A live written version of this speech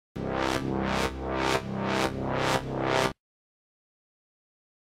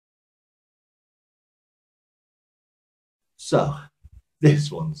So,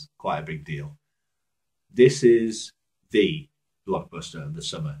 this one's quite a big deal. This is the blockbuster of the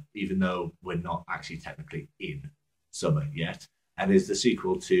summer, even though we're not actually technically in summer yet, and is the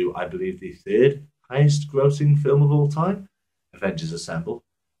sequel to, I believe, the third highest grossing film of all time, Avengers Assemble.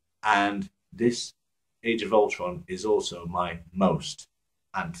 And this Age of Ultron is also my most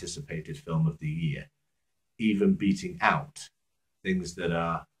anticipated film of the year, even beating out things that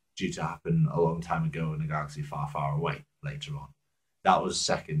are due to happen a long time ago in a galaxy far, far away later on. That was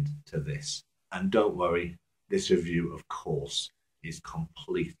second to this. And don't worry, this review, of course, is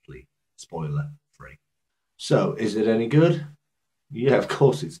completely spoiler free. So, is it any good? Yeah, of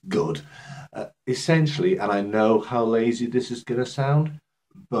course it's good. Essentially, and I know how lazy this is going to sound,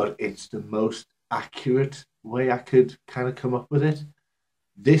 but it's the most accurate way I could kind of come up with it.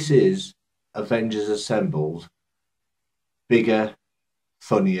 This is Avengers Assembled, bigger,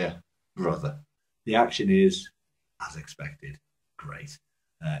 funnier brother. The action is, as expected, great.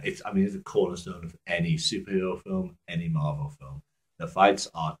 It's a cornerstone of any superhero film, any Marvel film. The fights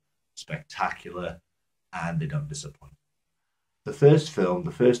are spectacular and they don't disappoint. The first film,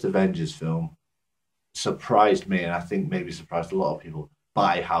 the first Avengers film, surprised me, and I think maybe surprised a lot of people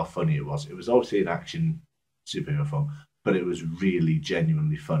by how funny it was. It was obviously an action superhero film, but it was really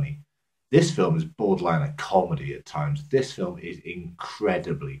genuinely funny. This film is borderline a comedy at times. This film is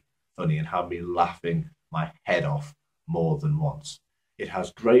incredibly funny and had me laughing my head off more than once. It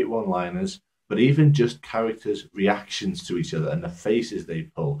has great one-liners, but even just characters' reactions to each other and the faces they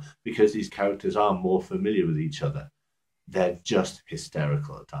pull, because these characters are more familiar with each other, they're just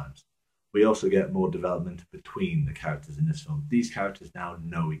hysterical at times. We also get more development between the characters in this film. These characters now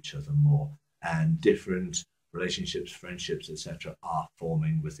know each other more, and different relationships, friendships, etc. are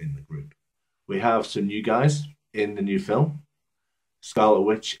forming within the group. We have some new guys in the new film. Scarlet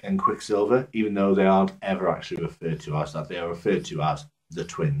Witch and Quicksilver, even though they aren't ever actually referred to as that, they are referred to as the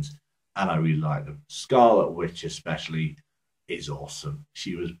twins, and I really like them. Scarlet Witch especially is awesome.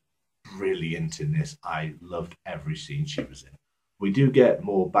 She was brilliant in this. I loved every scene she was in. We do get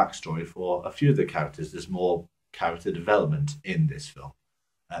more backstory for a few of the characters. There's more character development in this film.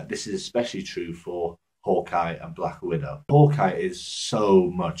 This is especially true for Hawkeye and Black Widow. Hawkeye is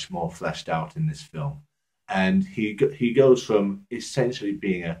so much more fleshed out in this film. And he goes from essentially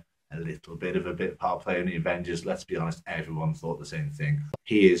being a little bit of a bit part player in the Avengers. Let's be honest, everyone thought the same thing.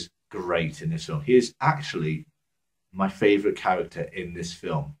 He is great in this film. He is actually my favourite character in this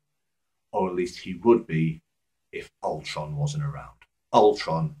film. Or at least he would be if Ultron wasn't around.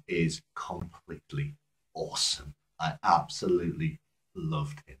 Ultron is completely awesome. I absolutely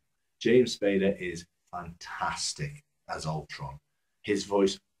loved him. James Spader is fantastic as Ultron. His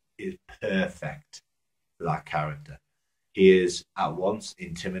voice is perfect for that character. He is at once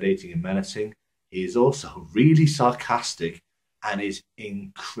intimidating and menacing. He is also really sarcastic and is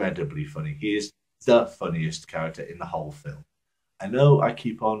incredibly funny. He is the funniest character in the whole film. I know I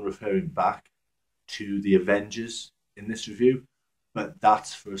keep on referring back to the Avengers in this review, but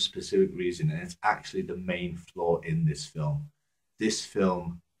that's for a specific reason, and it's actually the main flaw in this film. This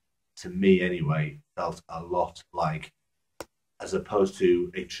film, to me anyway, felt a lot like, as opposed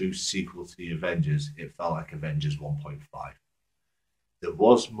to a true sequel to the Avengers, it felt like Avengers 1.5. There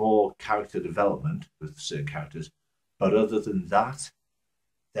was more character development with certain characters, but other than that,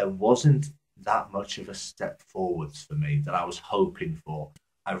 there wasn't that much of a step forwards for me that I was hoping for.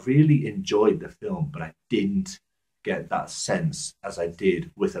 I really enjoyed the film, but I didn't get that sense as I did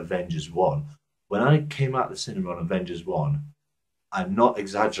with Avengers 1. When I came out of the cinema on Avengers 1, I'm not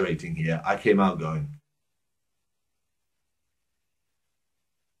exaggerating here, I came out going,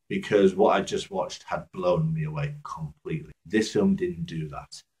 because what I just watched had blown me away completely. This film didn't do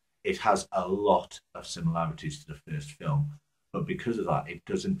that. It has a lot of similarities to the first film, but because of that, it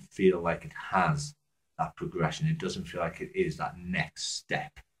doesn't feel like it has that progression. It doesn't feel like it is that next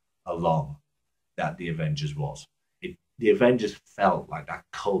step along that the Avengers was. The Avengers felt like that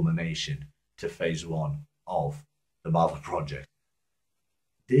culmination to phase one of the Marvel project.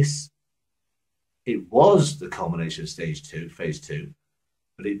 It was the culmination of phase two,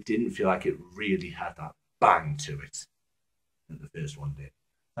 but it didn't feel like it really had that bang to it that the first one did.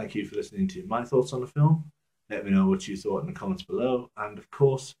 Thank you for listening to my thoughts on the film. Let me know what you thought in the comments below, and of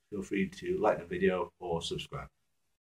course, feel free to like the video or subscribe.